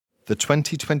The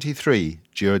 2023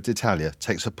 Giro d'Italia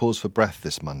takes a pause for breath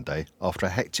this Monday after a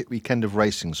hectic weekend of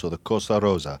racing saw the Corsa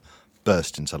Rosa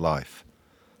burst into life.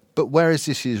 But where is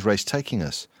this year's race taking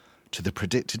us? To the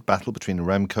predicted battle between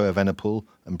Remco Evenepoel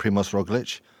and Primož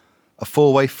Roglic? A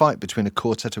four-way fight between a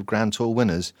quartet of Grand Tour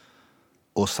winners?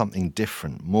 Or something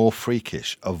different, more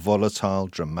freakish, a volatile,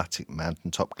 dramatic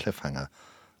mountaintop cliffhanger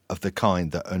of the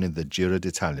kind that only the Giro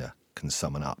d'Italia can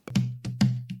summon up?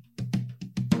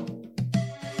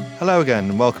 Hello again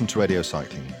and welcome to Radio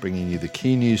Cycling, bringing you the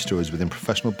key news stories within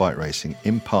professional bike racing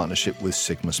in partnership with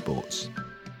Sigma Sports.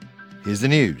 Here's the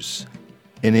news.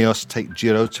 Ineos take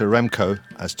Giro to Remco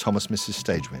as Thomas misses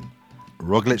stage win.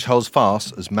 Roglic holds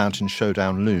fast as Mountain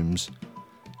Showdown looms.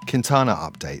 Quintana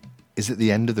update. Is it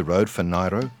the end of the road for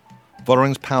Nairo?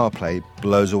 Vollering's power play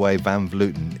blows away Van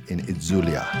Vleuten in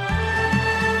Itzulia.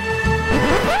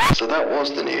 So that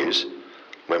was the news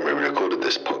when we recorded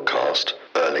this podcast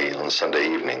early on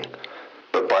Sunday evening.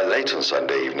 But by late on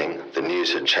Sunday evening, the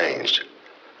news had changed.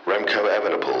 Remco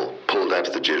Evenepoel pulled out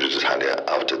of the Giro d'Italia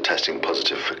after testing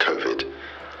positive for COVID.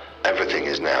 Everything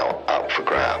is now up for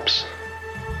grabs.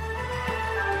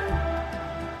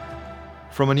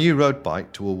 From a new road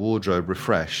bike to a wardrobe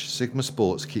refresh, Sigma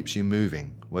Sports keeps you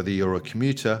moving, whether you're a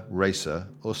commuter, racer,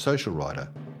 or social rider.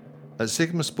 At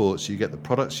Sigma Sports, you get the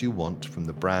products you want from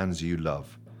the brands you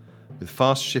love. With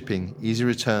fast shipping, easy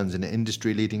returns and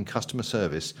industry-leading customer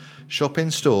service, shop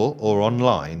in-store or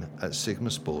online at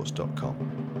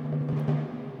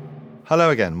sigmasports.com. Hello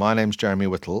again, my name's Jeremy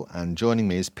Whittle and joining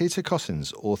me is Peter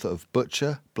Cossins, author of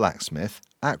Butcher, Blacksmith,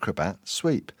 Acrobat,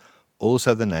 Sweep,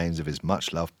 also the names of his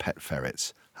much-loved pet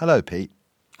ferrets. Hello, Pete.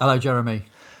 Hello, Jeremy.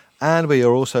 And we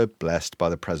are also blessed by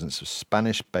the presence of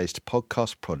Spanish-based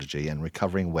podcast prodigy and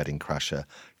recovering wedding crasher,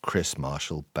 Chris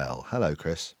Marshall-Bell. Hello,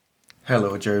 Chris.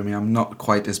 Hello, Jeremy. I'm not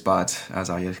quite as bad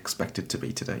as I expected to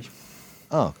be today.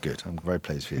 Oh, good. I'm very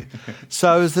pleased for you.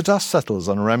 So, as the dust settles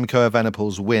on Remco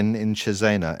Evenepoel's win in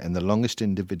Cesena in the longest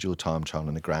individual time trial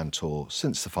in the Grand Tour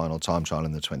since the final time trial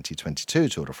in the 2022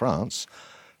 Tour de France,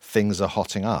 things are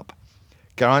hotting up.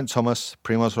 Geraint Thomas,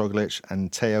 Primož Roglic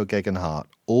and Theo Gegenhardt,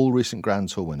 all recent Grand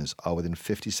Tour winners, are within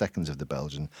 50 seconds of the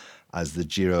Belgian as the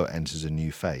Giro enters a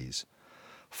new phase.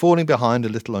 Falling behind a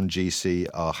little on GC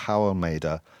are João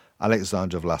Almeida,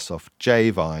 Alexander Vlasov,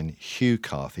 Jay Vine, Hugh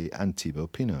Carthy and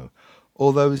Thibaut Pinot.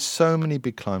 Although with so many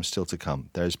big climbs still to come,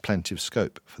 there is plenty of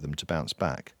scope for them to bounce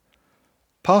back.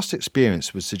 Past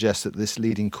experience would suggest that this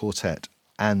leading quartet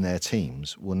and their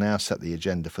teams will now set the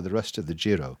agenda for the rest of the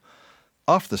Giro.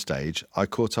 After the stage, I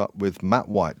caught up with Matt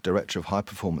White, Director of High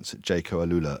Performance at Jayco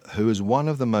Alula, who is one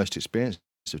of the most experienced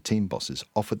of team bosses,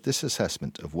 offered this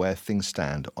assessment of where things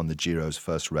stand on the Giro's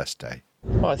first rest day.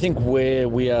 Well, I think where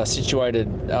we are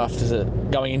situated after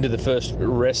going into the first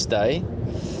rest day,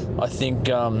 I think,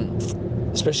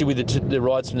 especially with the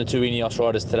rides from the two Ineos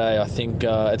riders today, I think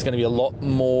it's going to be a lot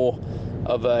more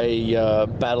of a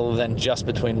battle than just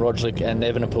between Roglic and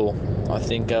Evenepoel. I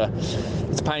think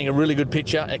it's painting a really good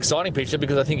picture, exciting picture,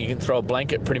 because I think you can throw a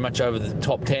blanket pretty much over the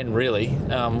top 10, really.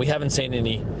 We haven't seen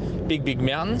any big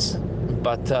mountains,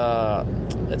 but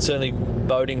it's certainly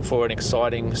boding for an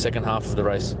exciting second half of the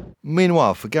race.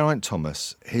 Meanwhile, for Geraint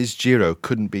Thomas, his Giro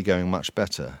couldn't be going much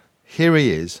better. Here he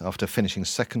is after finishing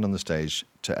second on the stage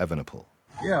to Evenepoel.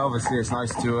 Yeah, obviously it's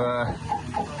nice to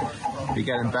be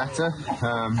getting better,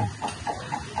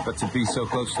 but to be so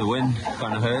close to the win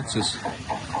kind of hurts.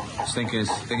 I think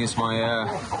it's my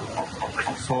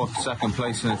fourth second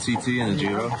place in a TT in the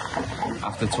Giro,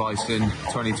 after twice in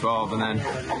 2012 and then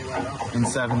in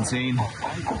 17,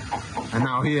 and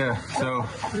now here. So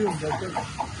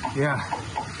yeah,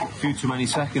 a few too many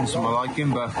seconds for my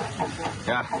liking, but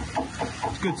yeah,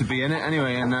 it's good to be in it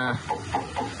anyway. And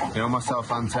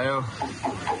myself and Theo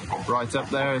right up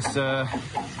there.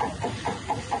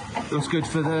 Looks good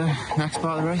for the next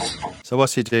part of the race. So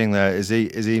what's he doing there? Is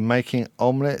he making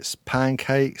omelettes,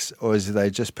 pancakes, or is they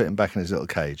just put him back in his little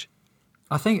cage?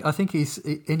 I think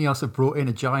Ineos have brought in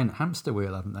a giant hamster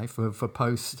wheel, haven't they, for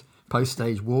post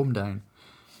stage warm down?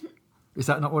 Is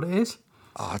that not what it is?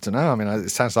 Oh, I don't know. I mean, it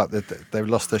sounds like they've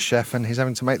lost their chef and he's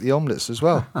having to make the omelettes as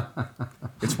well.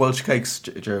 It's Welsh cakes,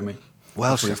 Jeremy.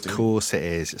 Welsh, of course it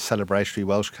is. It's celebratory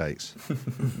Welsh cakes.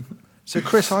 So,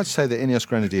 Chris, I'd say that Ineos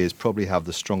Grenadiers probably have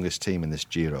the strongest team in this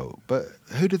Giro. But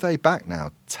who do they back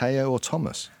now, Theo or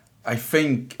Thomas? I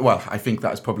think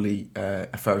that is probably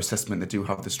a fair assessment. They do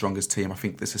have the strongest team. I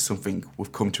think this is something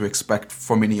we've come to expect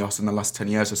from Ineos in the last 10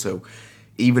 years or so.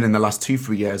 Even in the last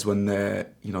 2-3 years, when their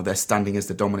standing as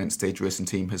the dominant stage racing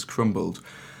team has crumbled.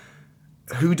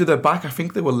 Who do they back? I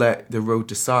think they will let the road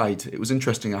decide. It was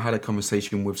interesting. I had a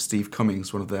conversation with Steve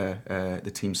Cummings, one of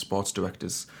the team's sports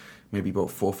directors, maybe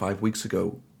about 4 or 5 weeks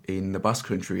ago in the Basque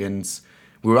Country, and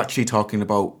we were actually talking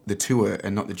about the Tour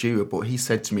and not the Giro. But he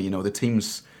said to me, the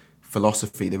team's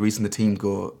philosophy, the reason the team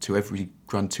go to every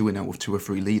Grand Tour now with 2 or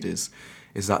 3 leaders,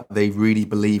 is that they really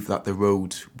believe that the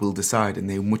road will decide, and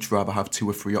they much rather have 2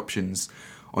 or 3 options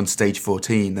on stage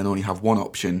 14 than only have one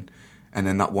option, and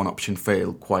then that one option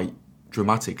fail quite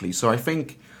dramatically. So I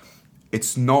think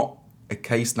it's not a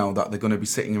case now that they're going to be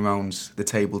sitting around the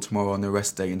table tomorrow on the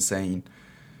rest day and saying,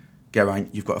 Geraint,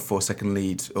 you've got a 4-second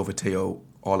lead over Theo,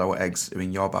 all our eggs are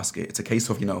in your basket. It's a case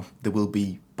of, they will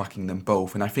be backing them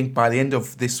both. And I think by the end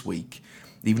of this week,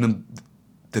 even though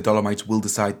the Dolomites will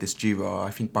decide this Giro, I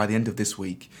think by the end of this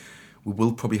week, we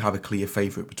will probably have a clear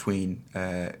favourite between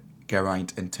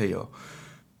Geraint and Theo.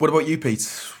 What about you, Pete?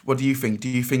 What do you think? Do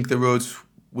you think the road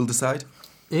will decide?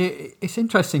 It's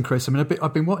interesting, Chris. I mean,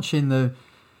 I've been watching the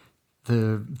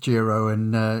Giro,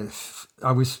 and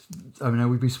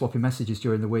we've been swapping messages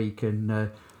during the week,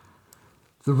 and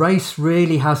the race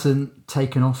really hasn't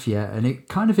taken off yet, and it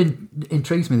kind of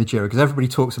intrigues me, the Giro, because everybody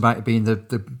talks about it being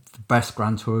the best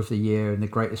Grand Tour of the year and the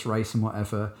greatest race and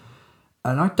whatever,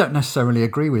 and I don't necessarily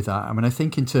agree with that. I mean, I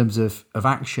think in terms of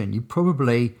action, you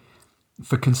probably,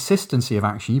 for consistency of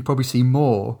action, you probably see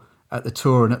more at the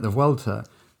Tour and at the Vuelta,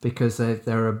 because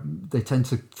they tend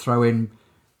to throw in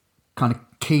kind of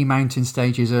key mountain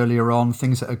stages earlier on,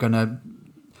 things that are going to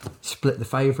split the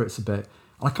favourites a bit.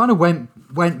 I kind of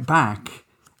went back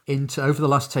into over the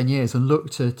last 10 years and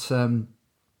looked at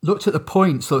the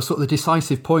points, sort of the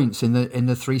decisive points in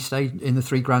the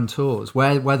 3 Grand Tours,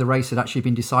 where the race had actually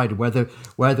been decided, where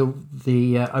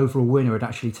the overall winner had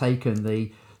actually taken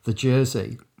the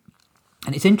jersey.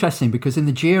 And it's interesting because in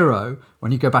the Giro,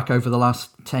 when you go back over the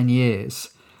last 10 years,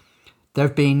 there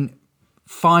have been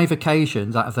 5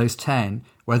 occasions out of those 10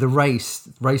 where the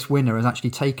race winner has actually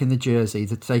taken the jersey,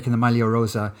 taken the Maglia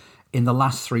Rosa in the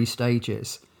last 3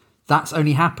 stages. That's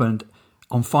only happened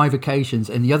on 5 occasions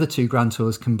in the other 2 Grand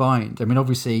Tours combined. I mean,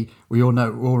 obviously, we all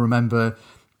remember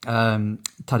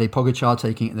Tadej Pogačar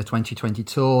taking it in the 2020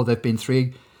 Tour. There have been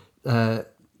 3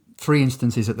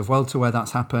 instances at the Vuelta where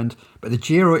that's happened. But the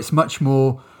Giro, it's much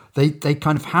more, they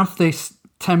kind of have this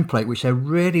template, which they're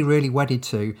really, really wedded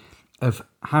to, of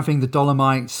having the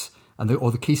Dolomites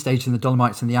or the key stages in the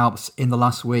Dolomites and the Alps in the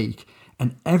last week,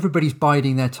 and everybody's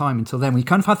biding their time until then. We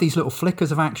kind of have these little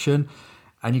flickers of action,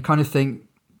 and you kind of think,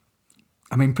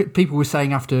 I mean, people were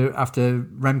saying after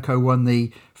Remco won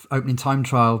the opening time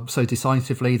trial so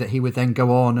decisively that he would then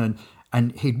go on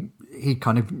and he'd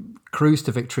kind of cruise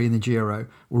to victory in the Giro.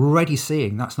 We're already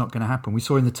seeing that's not going to happen. We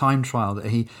saw in the time trial that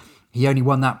he only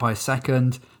won that by a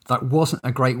second. That wasn't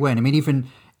a great win. I mean,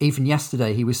 even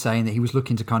yesterday, he was saying that he was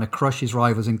looking to kind of crush his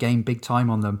rivals and gain big time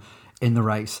on them in the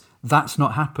race. That's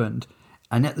not happened.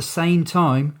 And at the same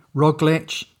time,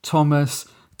 Roglic, Thomas,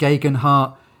 Geoghegan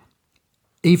Hart,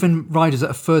 even riders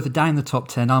that are further down the top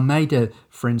 10, Almeida,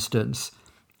 for instance,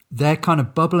 they're kind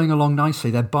of bubbling along nicely.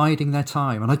 They're biding their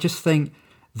time. And I just think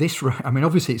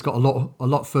obviously it's got a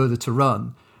lot further to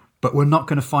run, but we're not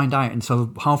going to find out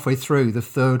until halfway through the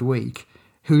 3rd week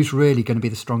who's really going to be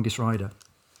the strongest rider.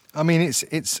 I mean, it's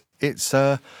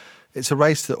a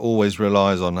race that always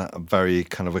relies on a very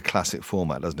kind of a classic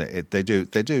format, doesn't it?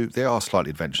 They are slightly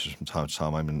adventurous from time to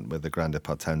time. I mean, with the Grande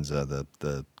Partenza,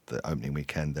 the opening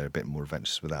weekend, they're a bit more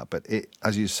adventurous with that. But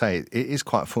as you say, it is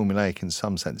quite formulaic in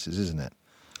some senses, isn't it?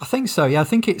 I think so. Yeah, I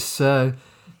think it's. All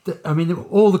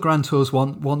the Grand Tours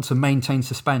want to maintain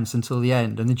suspense until the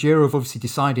end, and the Giro have obviously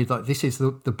decided that this is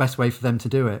the best way for them to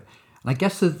do it. And I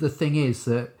guess the thing is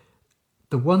that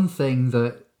the one thing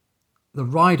that the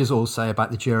riders all say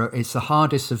about the Giro, it's the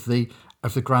hardest of the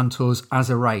Grand Tours as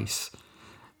a race.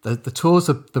 The Tours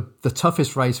are the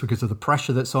toughest race because of the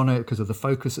pressure that's on it, because of the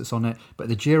focus that's on it. But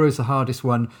the Giro is the hardest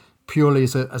one purely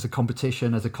as a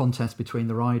competition, as a contest between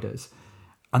the riders.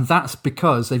 And that's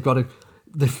because they've got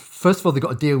first of all, they've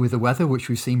got to deal with the weather, which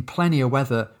we've seen plenty of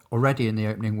weather already in the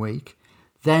opening week.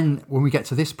 Then when we get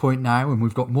to this point now, and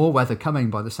we've got more weather coming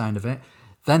by the sound of it,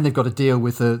 then they've got to deal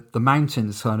with the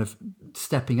mountains kind of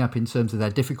stepping up in terms of their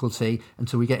difficulty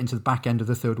until we get into the back end of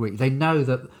the 3rd week. They know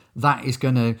that is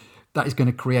going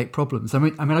to create problems.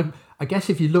 I guess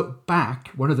if you look back,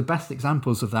 one of the best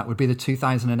examples of that would be the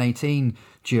 2018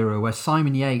 Giro, where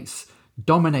Simon Yates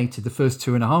dominated the first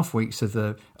 2.5 weeks of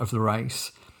the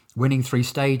race, winning 3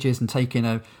 stages and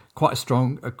taking quite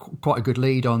a good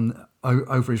lead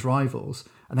over his rivals.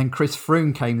 And then Chris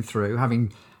Froome came through,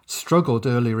 having struggled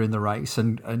earlier in the race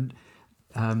and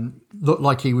looked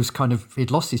like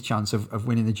he'd lost his chance of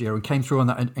winning the Giro, and came through on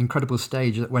that incredible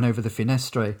stage that went over the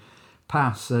Finestre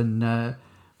pass and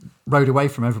rode away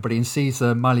from everybody and sees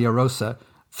the Maglia Rosa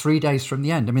 3 days from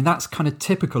the end. I mean, that's kind of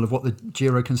typical of what the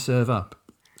Giro can serve up.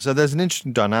 So there's an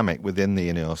interesting dynamic within the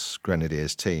Ineos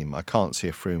Grenadiers team. I can't see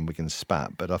a Froome Wiggins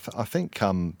spat, but I think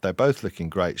they're both looking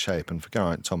great shape. And for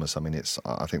Geraint Thomas, I mean,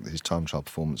 I think that his time trial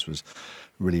performance was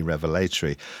really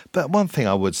revelatory. But one thing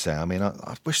I would say, I mean,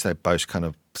 I wish they both kind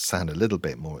of sound a little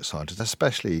bit more excited,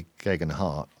 especially Geoghegan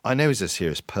Hart. I know he's a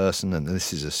serious person and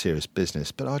this is a serious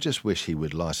business, but I just wish he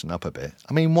would lighten up a bit.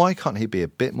 I mean, why can't he be a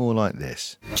bit more like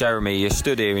this? Jeremy, you're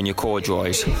stood here in your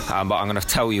corduroys, but I'm going to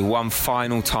tell you one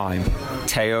final time,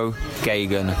 Theo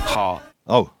Geoghegan Hart.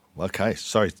 Oh, okay.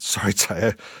 Sorry,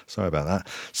 Teo. Sorry about that.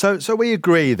 So we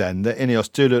agree then that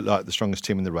Ineos do look like the strongest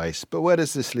team in the race, but where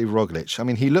does this leave Roglic? I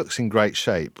mean, he looks in great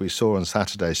shape. We saw on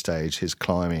Saturday's stage his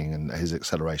climbing and his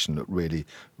acceleration looked really,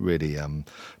 really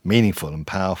meaningful and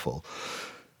powerful.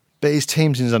 But his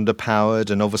team is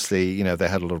underpowered, and obviously, you know, they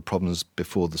had a lot of problems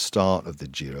before the start of the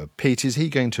Giro. Pete, is he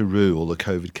going to rue all the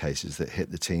COVID cases that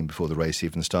hit the team before the race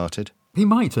even started? He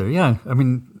might do, yeah. I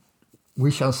mean,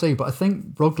 we shall see. But I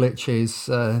think Roglic is...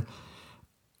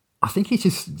 I think he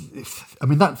just... I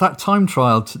mean, that time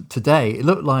trial today, it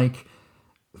looked like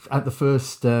at the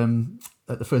first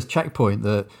checkpoint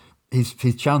that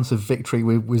his chance of victory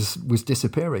was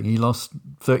disappearing. He lost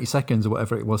 30 seconds or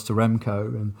whatever it was to Remco,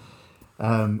 and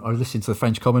I was listening to the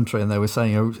French commentary and they were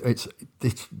saying,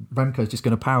 Remco's just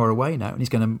going to power away now and he's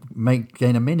going to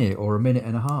gain a minute or a minute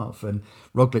and a half, and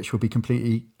Roglic will be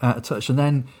completely out of touch. And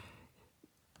then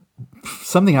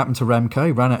something happened to Remco,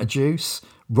 he ran out of juice.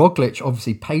 Roglic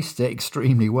obviously paced it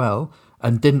extremely well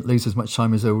and didn't lose as much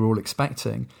time as they were all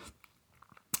expecting.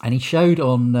 And he showed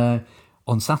on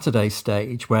Saturday's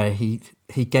stage where he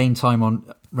gained time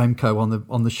on Remco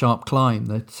on the sharp climb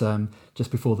that just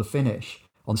before the finish,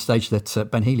 on stage that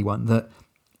Ben Healy won, that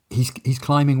he's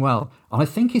climbing well. And I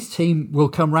think his team will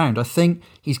come round. I think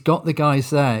he's got the guys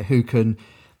there who can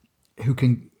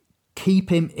keep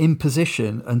him in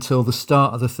position until the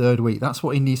start of the third week. That's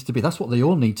what he needs to be. That's what they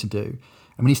all need to do.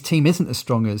 I mean, his team isn't as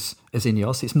strong as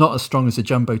Ineos. It's not as strong as the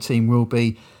Jumbo team will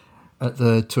be at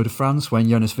the Tour de France when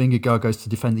Jonas Vingegaard goes to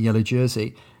defend the yellow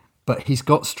jersey. But he's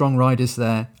got strong riders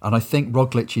there, and I think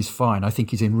Roglic is fine. I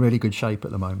think he's in really good shape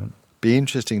at the moment. Be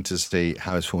interesting to see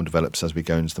how his form develops as we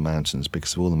go into the mountains,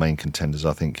 because of all the main contenders,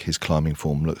 I think his climbing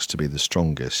form looks to be the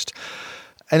strongest.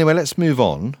 Anyway, let's move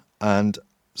on. And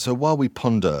so while we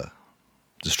ponder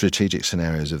the strategic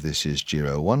scenarios of this year's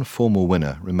Giro, one formal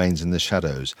winner remains in the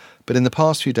shadows. But in the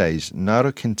past few days,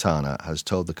 Nairo Quintana has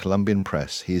told the Colombian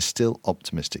press he is still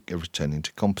optimistic of returning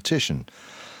to competition.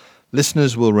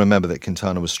 Listeners will remember that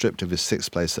Quintana was stripped of his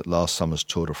sixth place at last summer's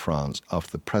Tour de France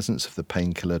after the presence of the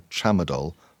painkiller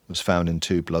tramadol was found in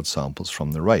 2 blood samples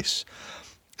from the race.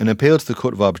 An appeal to the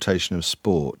Court of Arbitration of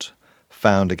Sport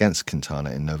found against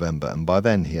Quintana in November, and by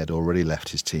then he had already left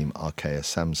his team Arkea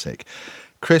Samsic.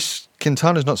 Chris,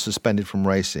 Quintana is not suspended from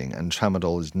racing and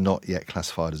tramadol is not yet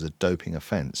classified as a doping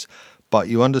offence, but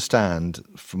you understand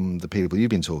from the people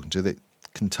you've been talking to that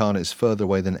Quintana is further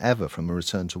away than ever from a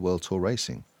return to World Tour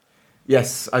racing.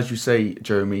 Yes, as you say,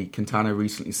 Jeremy, Quintana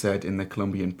recently said in the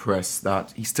Colombian press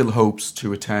that he still hopes to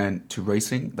return to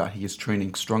racing, that he is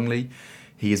training strongly,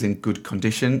 he is in good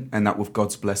condition, and that with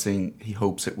God's blessing, he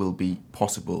hopes it will be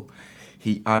possible.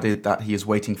 He added that he is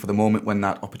waiting for the moment when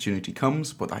that opportunity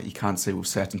comes, but that he can't say with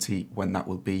certainty when that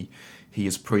will be. He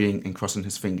is praying and crossing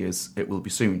his fingers it will be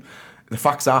soon. The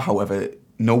facts are, however,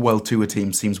 no World Tour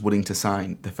team seems willing to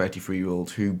sign the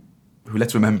 33-year-old who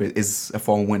let's remember, is a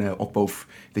former winner of both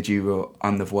the Giro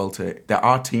and the Vuelta. There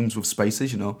are teams with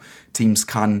spaces, teams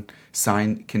can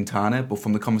sign Quintana, but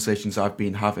from the conversations I've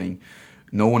been having,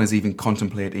 no one is even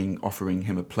contemplating offering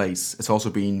him a place. It's also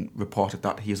been reported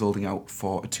that he is holding out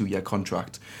for a 2-year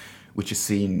contract, which is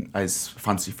seen as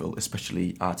fanciful,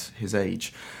 especially at his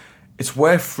age. It's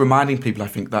worth reminding people, I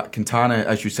think, that Quintana,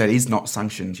 as you said, is not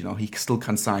sanctioned. He still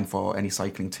can sign for any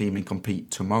cycling team and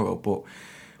compete tomorrow,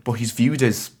 but he's viewed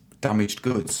as damaged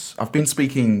goods. I've been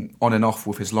speaking on and off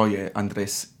with his lawyer,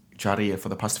 Andres Charia, for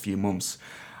the past few months,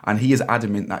 and he is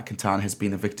adamant that Quintana has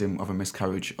been a victim of a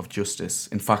miscarriage of justice.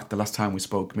 In fact, the last time we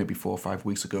spoke, maybe 4 or 5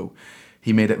 weeks ago,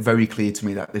 he made it very clear to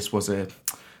me that this was an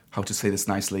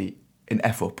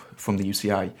F-up from the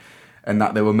UCI, and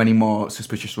that there were many more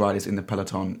suspicious riders in the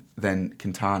peloton than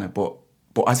Quintana. But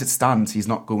as it stands, he's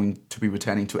not going to be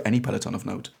returning to any peloton of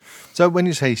note. So when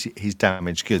you say he's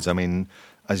damaged goods, I mean,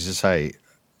 as you say,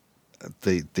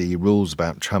 the rules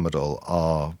about tramadol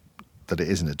are that it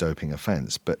isn't a doping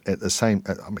offence, but at the same,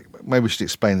 maybe we should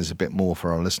explain this a bit more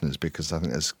for our listeners, because I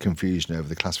think there's confusion over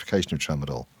the classification of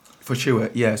tramadol. For sure,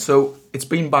 yeah. So it's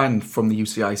been banned from the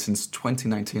UCI since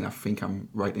 2019, I think I'm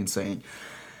right in saying.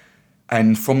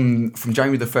 And from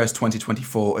January the 1st,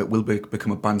 2024, it will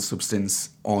become a banned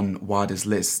substance on WADA's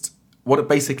list. What it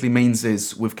basically means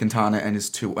is, with Quintana and his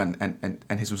tour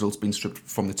and his results being stripped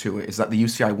from the tour, is that the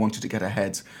UCI wanted to get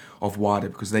ahead of WADA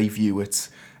because they view it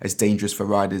as dangerous for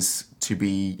riders to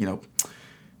be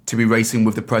racing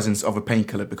with the presence of a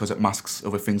painkiller, because it masks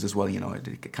other things as well.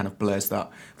 It kind of blurs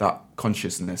that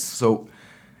consciousness. So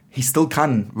he still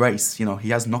can race. He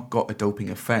has not got a doping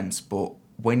offence, but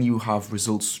when you have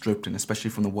results stripped, and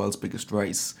especially from the world's biggest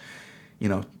race,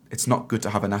 it's not good to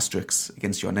have an asterisk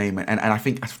against your name. And I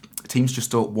think teams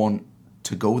just don't want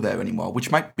to go there anymore,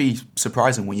 which might be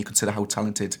surprising when you consider how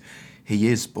talented he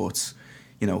is. But,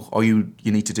 all you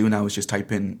need to do now is just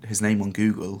type in his name on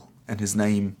Google, and his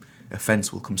name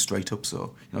offence will come straight up.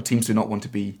 So, teams do not want to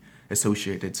be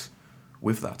associated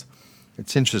with that.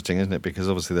 It's interesting, isn't it? Because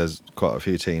obviously there's quite a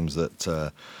few teams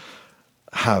that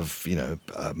have,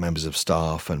 members of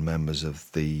staff and members of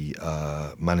the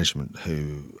management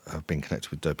who have been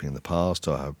connected with doping in the past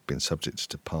or have been subject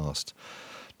to past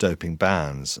doping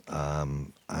bans.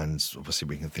 And obviously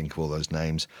we can think of all those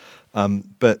names.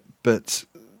 But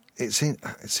it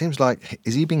seems like,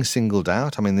 is he being singled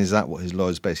out? I mean, is that what his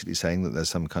lawyer's basically saying, that there's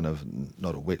some kind of,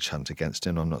 not a witch hunt against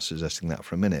him? I'm not suggesting that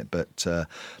for a minute, but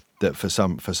that for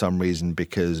some reason,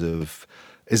 because of,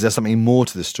 is there something more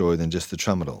to the story than just the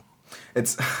tramadol?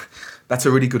 That's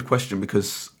a really good question,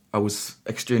 because I was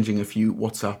exchanging a few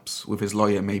WhatsApps with his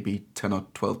lawyer maybe 10 or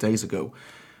 12 days ago,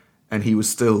 and he was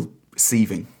still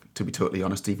seething, to be totally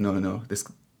honest, even though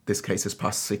this case has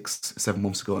passed 6-7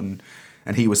 months ago,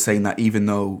 and he was saying that even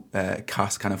though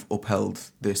CAS kind of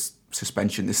upheld this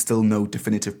suspension, there's still no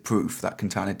definitive proof that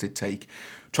Quintana did take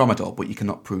tramadol, but you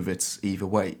cannot prove it either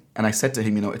way. And I said to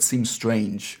him, it seems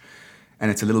strange, and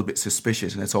it's a little bit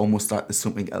suspicious, and it's almost like there's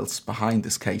something else behind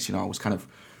this case. I was kind of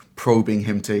probing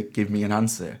him to give me an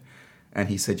answer, and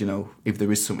he said, if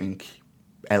there is something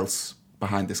else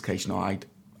behind this case,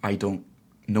 I don't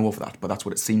know of that, but that's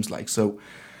what it seems like. So,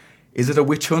 is it a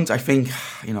witch hunt? I think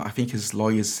his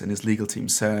lawyers and his legal team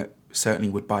certainly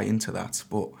would buy into that.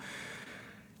 But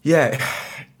yeah,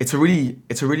 it's a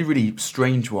really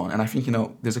strange one, and I think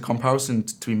there's a comparison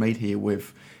to be made here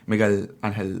with Miguel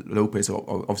Angel Lopez,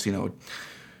 or obviously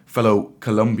fellow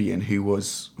Colombian who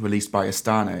was released by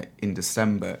Astana in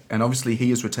December, and obviously he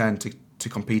has returned to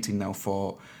competing now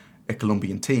for a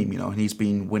Colombian team, and he's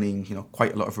been winning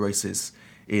quite a lot of races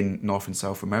in North and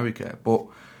South America. But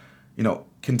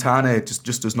Quintana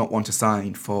just does not want to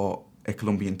sign for a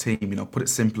Colombian team. Put it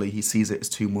simply, he sees it as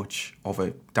too much of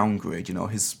a downgrade.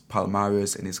 His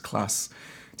Palmares and his class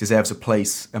deserves a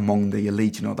place among the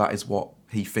elite. That is what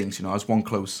he thinks. As one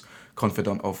close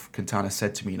confidant of Quintana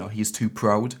said to me, he's too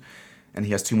proud and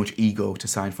he has too much ego to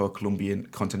sign for a Colombian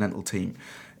continental team.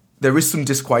 There is some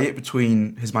disquiet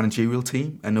between his managerial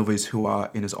team and others who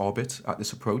are in his orbit at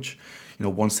this approach.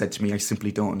 One said to me, I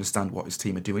simply don't understand what his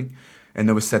team are doing.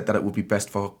 Another said that it would be best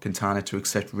for Quintana to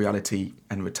accept reality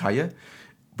and retire.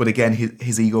 But again,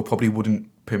 his ego probably wouldn't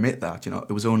permit that.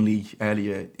 It was only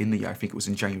earlier in the year, I think it was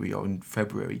in January or in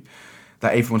February,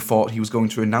 that everyone thought he was going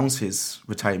to announce his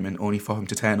retirement, only for him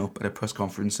to turn up at a press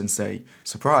conference and say,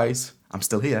 surprise, I'm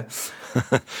still here.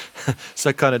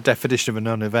 So kind of definition of a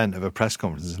non-event of a press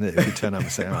conference, isn't it? If you turn up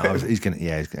and say,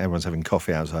 everyone's having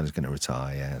coffee outside, he's going to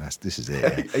retire, this is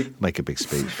it. Yeah. Make a big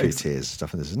speech, a few tears and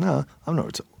stuff, and this is, no, I'm not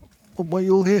retiring. What are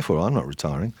you all here for? I'm not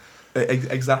retiring.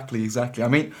 Exactly. I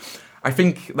mean, I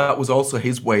think that was also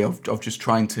his way of just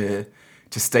trying to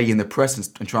stay in the press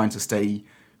and trying to stay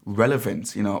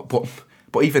relevant,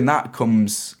 But even that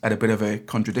comes at a bit of a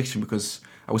contradiction, because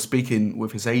I was speaking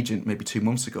with his agent maybe 2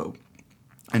 months ago,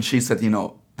 and she said,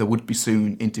 there would be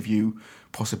soon interview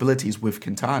possibilities with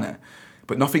Quintana,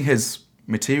 but nothing has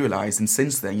materialised. And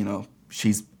since then,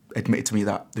 she's admitted to me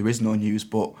that there is no news,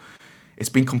 but it's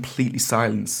been completely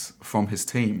silence from his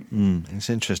team. It's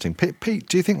interesting. Pete,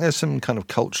 do you think there's some kind of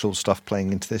cultural stuff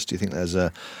playing into this? Do you think there's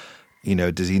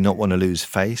does he not want to lose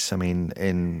face? I mean,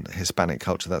 in Hispanic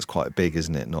culture, that's quite big,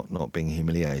 isn't it? Not being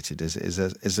humiliated.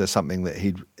 Is there something that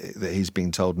he's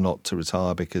being told not to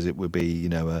retire because it would be,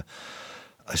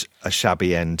 a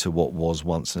shabby end to what was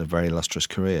once a very illustrious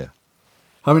career?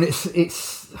 I mean,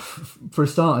 it's for a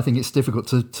start, I think it's difficult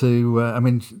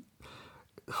to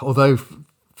although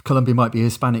Colombia might be a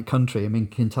Hispanic country, I mean,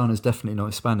 Quintana's definitely not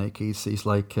Hispanic. He's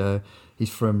like he's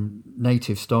from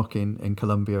native stock in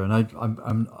Colombia, and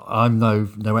I'm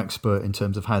no expert in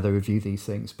terms of how they review these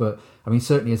things, but I mean,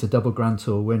 certainly as a double Grand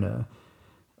Tour winner,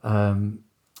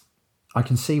 I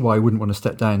can see why he wouldn't want to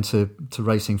step down to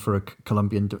racing for a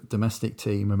Colombian domestic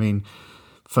team. I mean,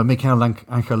 for Miguel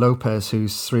Angel Lopez,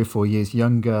 who's 3 or 4 years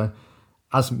younger,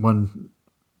 hasn't won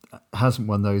hasn't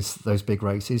won those big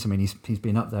races. I mean, he's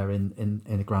been up there in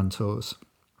the Grand Tours.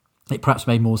 It perhaps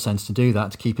made more sense to do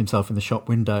that, to keep himself in the shop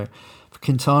window. For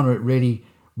Quintana, it really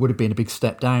would have been a big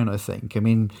step down, I think. I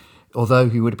mean, although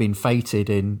he would have been feted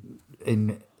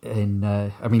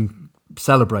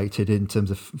celebrated in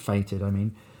terms of feted, I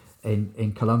mean,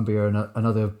 in Colombia and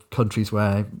other countries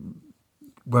where he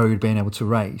would have been able to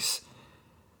race,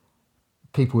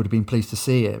 people would have been pleased to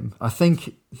see him. I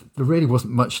think there really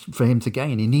wasn't much for him to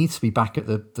gain. He needs to be back at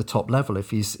the top level if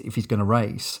he's going to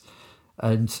race.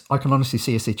 And I can honestly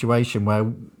see a situation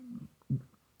where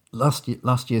last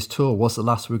year's Tour was the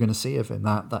last we were going to see of him,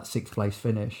 that sixth place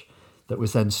finish that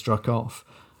was then struck off.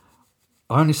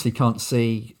 I honestly can't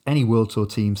see any World Tour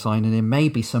team signing him.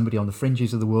 Maybe somebody on the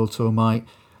fringes of the World Tour might,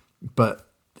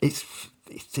 but it's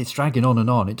dragging on and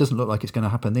on. It doesn't look like it's going to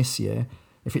happen this year.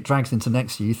 If it drags into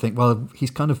next year, you think, well,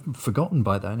 he's kind of forgotten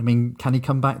by then. I mean, can he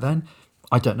come back then?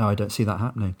 I don't know. I don't see that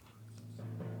happening.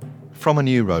 From a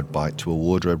new road bike to a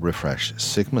wardrobe refresh,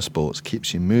 Sigma Sports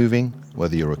keeps you moving,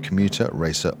 whether you're a commuter,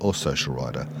 racer or social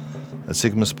rider. At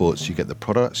Sigma Sports, you get the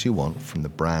products you want from the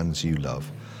brands you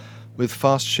love. With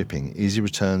fast shipping, easy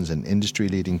returns and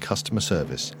industry-leading customer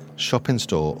service, shop in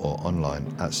store or online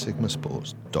at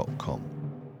sigmasports.com.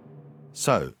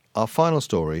 So, our final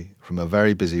story from a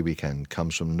very busy weekend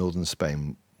comes from northern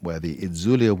Spain, where the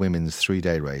Itzulia women's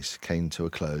 3-day race came to a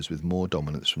close with more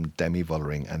dominance from Demi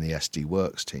Vollering and the SD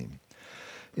Works team.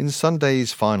 In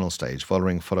Sunday's final stage,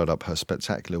 Vollering followed up her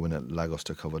spectacular win at Lagos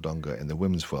de Covadonga in the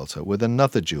women's Vuelta with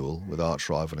another duel with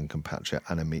arch-rival and compatriot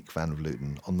Annemiek van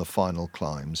Vleuten on the final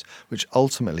climbs, which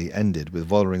ultimately ended with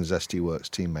Vollering's SD Works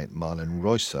teammate Marlen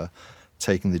Reusser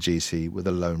taking the GC with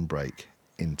a lone break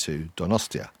into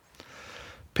Donostia.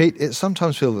 Pete, it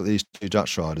sometimes feels that these two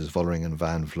Dutch riders, Vollering and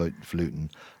Van Vleuten,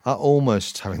 are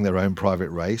almost having their own private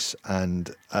race,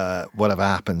 and whatever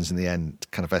happens in the end,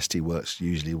 kind of SD Works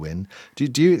usually win.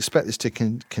 Do you expect this to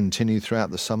continue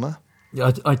throughout the summer?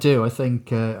 Yeah, I do. I think,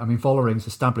 Vollering's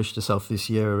established herself this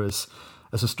year as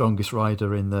the strongest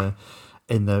rider in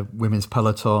the women's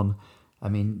peloton. I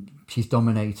mean, she's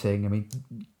dominating. I mean,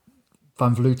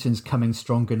 Van Vleuten's coming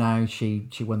stronger now. She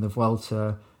won the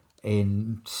Vuelta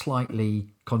in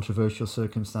slightly controversial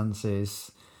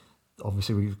circumstances.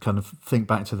 Obviously, we kind of think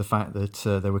back to the fact that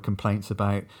there were complaints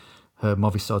about her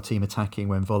Movistar team attacking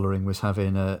when Vollering was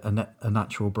having a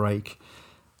natural break,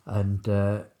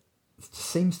 and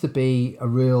seems to be a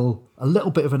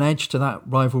little bit of an edge to that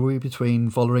rivalry between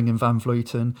Vollering and Van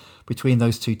Vleuten, between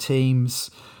those two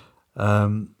teams,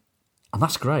 and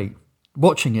that's great.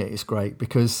 Watching it is great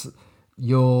because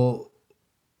you're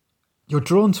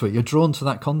drawn to it. You're drawn to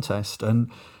that contest, and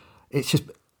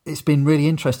it's been really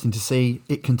interesting to see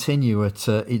it continue at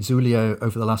Itzulia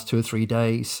over the last 2 or 3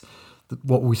 days.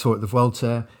 What we saw at the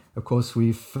Vuelta, of course,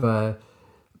 we've got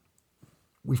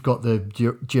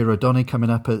the Giro Donne coming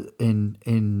up in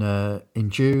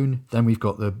June. Then we've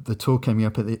got the Tour coming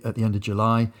up at the end of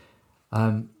July.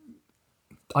 I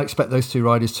expect those two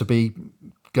riders to be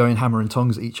going hammer and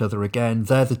tongs at each other again.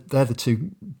 They're the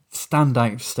two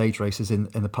standout stage races in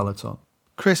the peloton.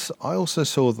 Chris, I also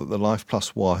saw that the Life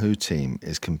Plus Wahoo team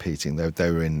is competing.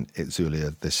 They were in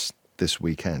Itzulia this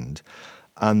weekend,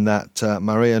 and that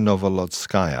Maria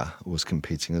Novolodskaya was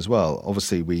competing as well.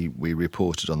 Obviously, we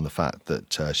reported on the fact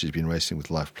that she's been racing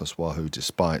with Life Plus Wahoo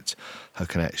despite her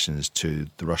connections to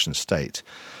the Russian state.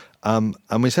 And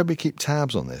we said we keep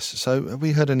tabs on this. So have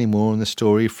we heard any more on the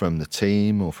story from the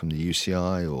team or from the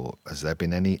UCI, or has there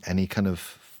been any kind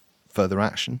of further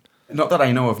action? Not that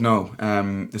I know of, no.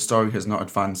 The story has not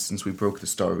advanced since we broke the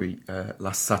story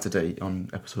last Saturday on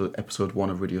episode 1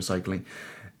 of Radio Cycling.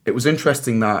 It was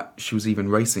interesting that she was even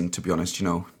racing, to be honest.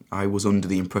 I was under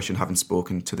the impression, having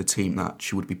spoken to the team, that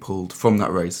she would be pulled from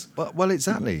that race. Well,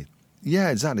 exactly. Yeah,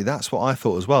 exactly. That's what I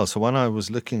thought as well. So when I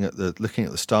was looking at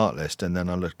the start list, and then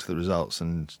I looked at the results,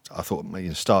 and I thought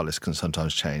start list can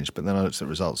sometimes change. But then I looked at the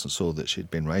results and saw that she'd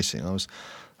been racing. I was,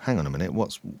 hang on a minute,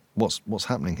 what's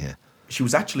happening here? She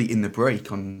was actually in the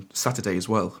break on Saturday as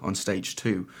well, on stage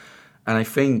 2. And I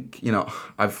think,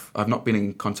 I've not been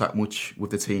in contact much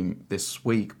with the team this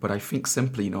week, but I think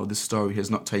simply, this story has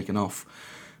not taken off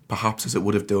perhaps as it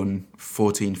would have done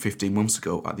 14, 15 months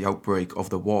ago at the outbreak of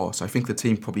the war. So I think the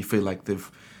team probably feel like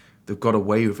they've got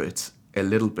away with it a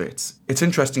little bit. It's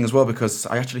interesting as well because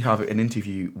I actually have an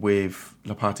interview with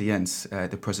Laparte Jens,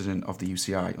 the president of the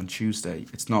UCI, on Tuesday.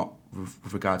 It's not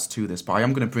with regards to this, but I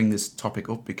am going to bring this topic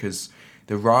up because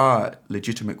there are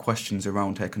legitimate questions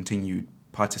around her continued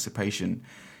participation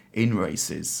in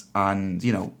races, and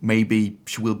maybe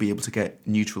she will be able to get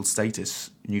neutral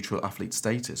athlete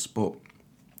status. But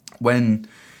when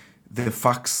the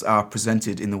facts are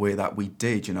presented in the way that we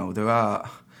did,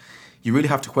 you really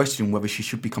have to question whether she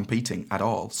should be competing at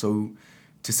all. So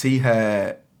to see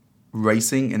her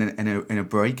racing in a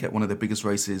break at one of the biggest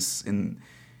races in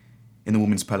the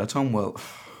women's peloton, well,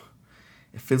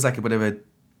 it feels like a bit of a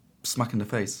smack in the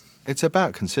face. It's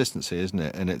about consistency, isn't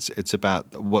it? And it's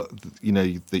about what,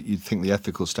 that you think the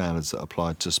ethical standards that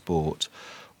applied to sport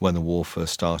when the war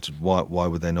first started, why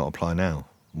would they not apply now?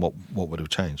 What would have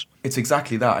changed? It's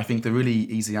exactly that. I think the really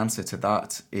easy answer to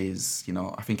that is,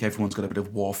 I think everyone's got a bit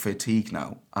of war fatigue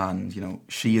now, and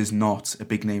she is not a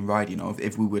big name rider.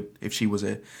 If she was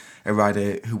a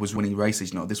rider who was winning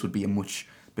races, this would be a much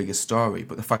bigger story.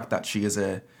 But the fact that she is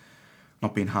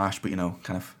not being harsh, but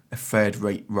kind of a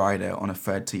third-rate rider on a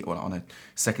third tier or on a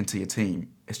second-tier team,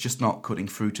 it's just not cutting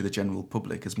through to the general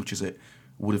public as much as it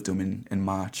would have done in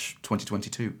March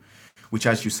 2022, which,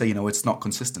 as you say, it's not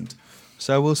consistent.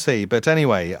 So we'll see. But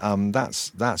anyway,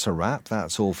 that's a wrap.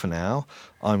 That's all for now.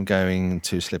 I'm going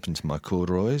to slip into my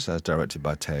corduroys, as directed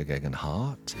by Theo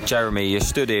Gegenhardt. Jeremy, you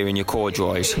stood here in your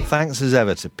corduroys. Thanks as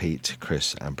ever to Pete,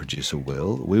 Chris and producer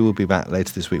Will. We will be back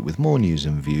later this week with more news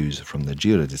and views from the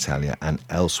Giro d'Italia and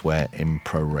elsewhere in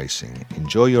pro racing.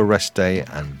 Enjoy your rest day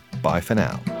and bye for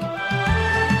now.